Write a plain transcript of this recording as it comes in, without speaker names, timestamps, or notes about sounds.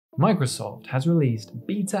Microsoft has released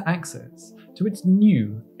beta access to its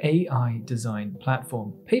new AI design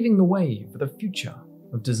platform, paving the way for the future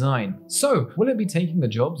of design. So, will it be taking the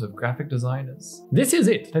jobs of graphic designers? This is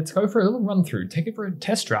it. Let's go for a little run through, take it for a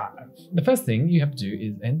test drive. The first thing you have to do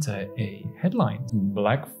is enter a headline,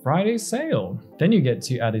 Black Friday sale. Then you get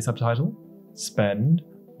to add a subtitle, spend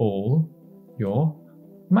all your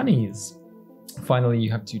monies. Finally,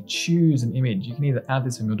 you have to choose an image. You can either add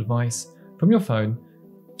this from your device, from your phone,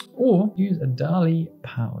 or use a DALL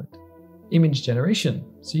powered image generation.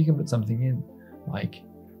 So you can put something in like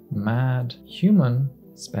mad human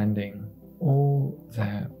spending all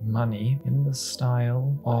their money in the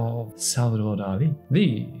style of Salvador Dali,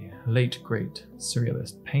 the late great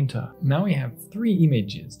surrealist painter. Now we have 3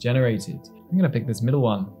 images generated. I'm going to pick this middle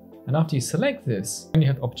one. And after you select this, you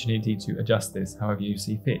have the opportunity to adjust this however you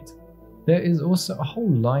see fit. There is also a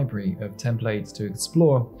whole library of templates to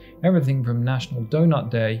explore, everything from National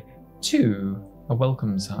Donut Day to a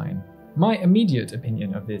welcome sign. My immediate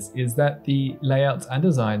opinion of this is that the layouts and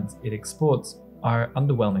designs it exports are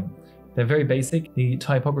underwhelming. They're very basic, the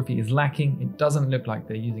typography is lacking, it doesn't look like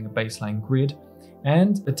they're using a baseline grid,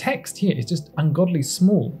 and the text here is just ungodly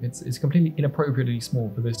small. It's completely inappropriately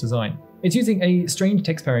small for this design. It's using a strange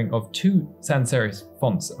text pairing of 2 sans serif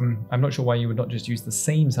fonts. I'm not sure why you would not just use the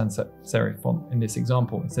same sans serif font in this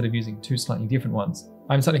example instead of using 2 slightly different ones.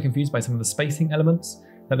 I'm slightly confused by some of the spacing elements,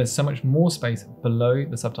 that there's so much more space below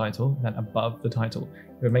the subtitle than above the title.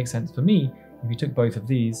 It would make sense for me if you took both of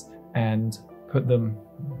these and put them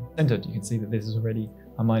centered. You can see that this is already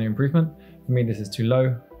a minor improvement. For me, this is too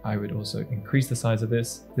low. I would also increase the size of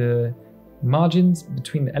this. The margins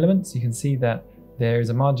between the elements, you can see that there is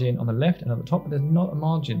a margin on the left and at the top, but there's not a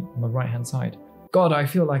margin on the right-hand side. God, I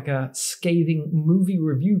feel like a scathing movie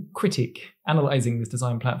review critic analyzing this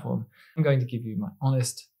design platform. I'm going to give you my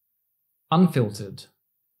honest, unfiltered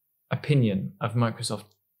opinion of Microsoft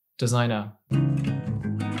Designer.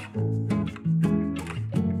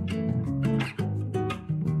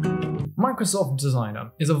 Microsoft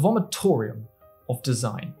Designer is a vomitorium of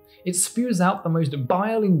design. It spews out the most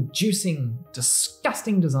bile-inducing,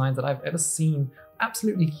 disgusting designs that I've ever seen.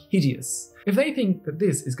 Absolutely hideous. If they think that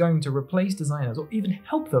this is going to replace designers or even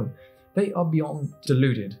help them, they are beyond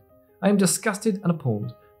deluded. I am disgusted and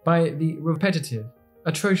appalled by the repetitive,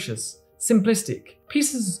 atrocious, simplistic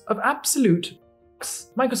pieces of absolute.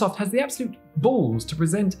 Microsoft has the absolute balls to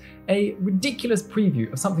present a ridiculous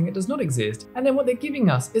preview of something that does not exist, and then what they're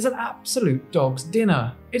giving us is an absolute dog's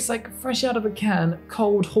dinner. It's like fresh out of a can,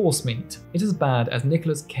 cold horse meat. It is as bad as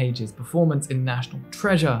Nicolas Cage's performance in National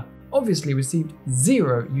Treasure. Obviously received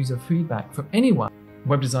 0 user feedback from anyone.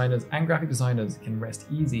 Web designers and graphic designers can rest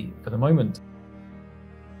easy for the moment.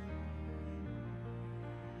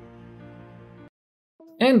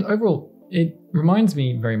 And overall, it reminds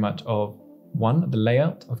me very much of 1, the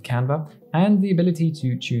layout of Canva and the ability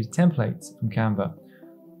to choose templates from Canva.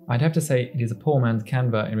 I'd have to say it is a poor man's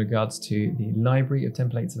Canva in regards to the library of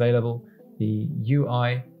templates available, the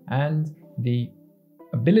UI, and the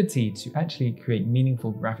ability to actually create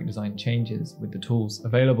meaningful graphic design changes with the tools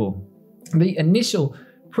available. The initial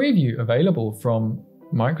preview available from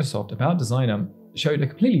Microsoft about Designer showed a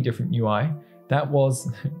completely different UI that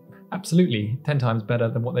was absolutely 10 times better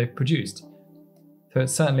than what they've produced. So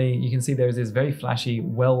it's certainly, you can see there is this very flashy,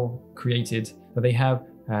 well created, that they have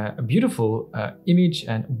a beautiful image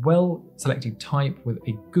and well selected type with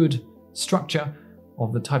a good structure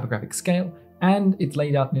of the typographic scale, and it's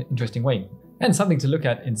laid out in an interesting way. And something to look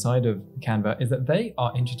at inside of Canva is that they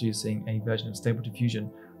are introducing a version of Stable Diffusion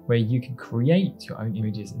where you can create your own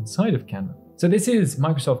images inside of Canva. So this is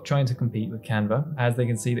Microsoft trying to compete with Canva, as they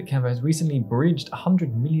can see that Canva has recently bridged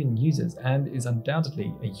 100 million users and is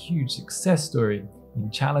undoubtedly a huge success story in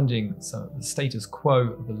challenging the status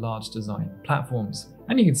quo of the large design platforms.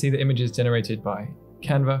 And you can see the images generated by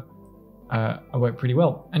Canva work pretty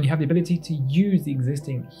well. And you have the ability to use the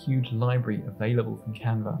existing huge library available from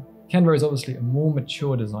Canva. Canva is obviously a more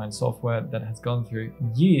mature design software that has gone through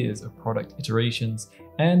years of product iterations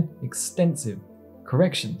and extensive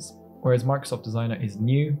corrections, whereas Microsoft Designer is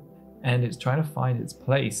new and it's trying to find its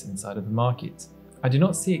place inside of the market. I do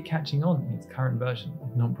not see it catching on in its current version,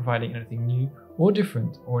 not providing anything new or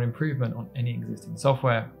different or an improvement on any existing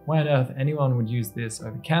software. Why on earth anyone would use this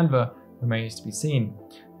over Canva remains to be seen.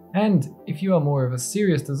 And if you are more of a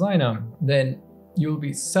serious designer, then you'll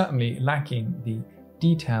be certainly lacking the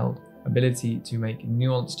detailed ability to make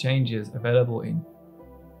nuanced changes available in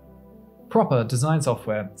proper design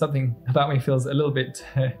software. Something about me feels a little bit,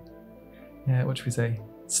 what should we say,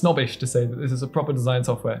 snobbish to say that this is a proper design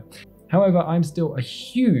software. However, I'm still a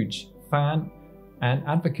huge fan an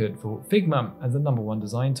advocate for Figma as the #1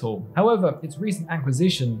 design tool. However, its recent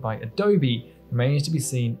acquisition by Adobe remains to be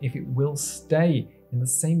seen if it will stay in the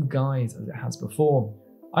same guise as it has before.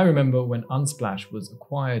 I remember when Unsplash was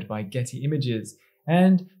acquired by Getty Images,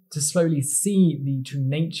 and to slowly see the true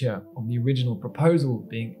nature of the original proposal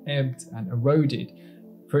being ebbed and eroded,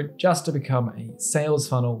 for it just to become a sales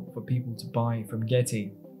funnel for people to buy from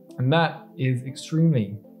Getty. And that is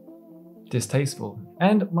extremely distasteful.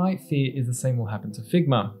 And my fear is the same will happen to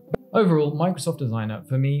Figma. Overall, Microsoft Designer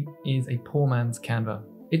for me is a poor man's Canva.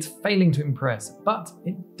 It's failing to impress, but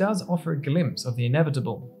it does offer a glimpse of the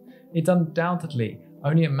inevitable. It's undoubtedly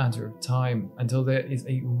only a matter of time until there is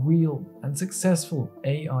a real and successful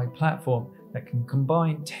AI platform that can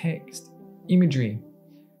combine text, imagery,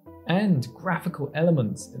 and graphical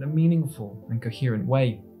elements in a meaningful and coherent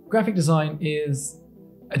way. Graphic design is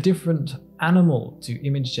a different animal to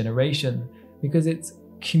image generation because it's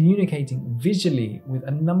communicating visually with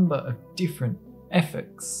a number of different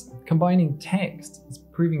efforts. Combining text is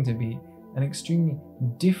proving to be an extremely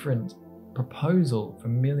different proposal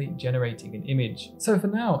from merely generating an image. So for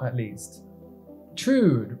now, at least,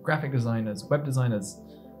 true graphic designers, web designers,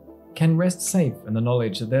 can rest safe in the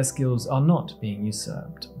knowledge that their skills are not being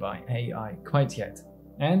usurped by AI quite yet,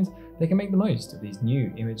 and they can make the most of these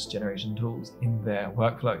new image generation tools in their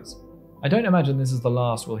workflows. I don't imagine this is the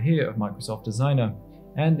last we'll hear of Microsoft Designer,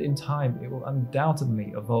 and in time it will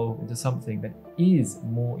undoubtedly evolve into something that is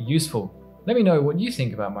more useful. Let me know what you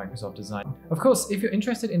think about Microsoft Design. Of course, if you're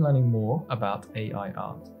interested in learning more about AI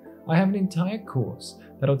art, I have an entire course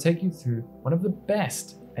that'll take you through one of the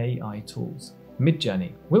best AI tools,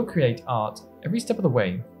 Midjourney. We'll create art every step of the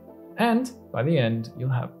way, and by the end, you'll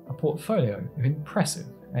have a portfolio of impressive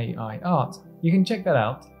AI art. You can check that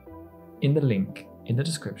out in the link in the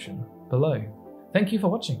description below. Thank you for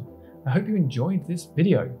watching. I hope you enjoyed this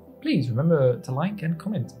video. Please remember to like and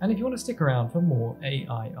comment, and if you want to stick around for more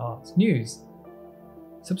AI art news,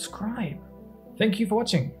 subscribe. Thank you for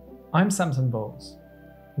watching. I'm Samson Bowles.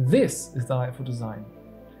 This is Delightful Design.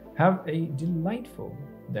 Have a delightful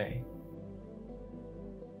day.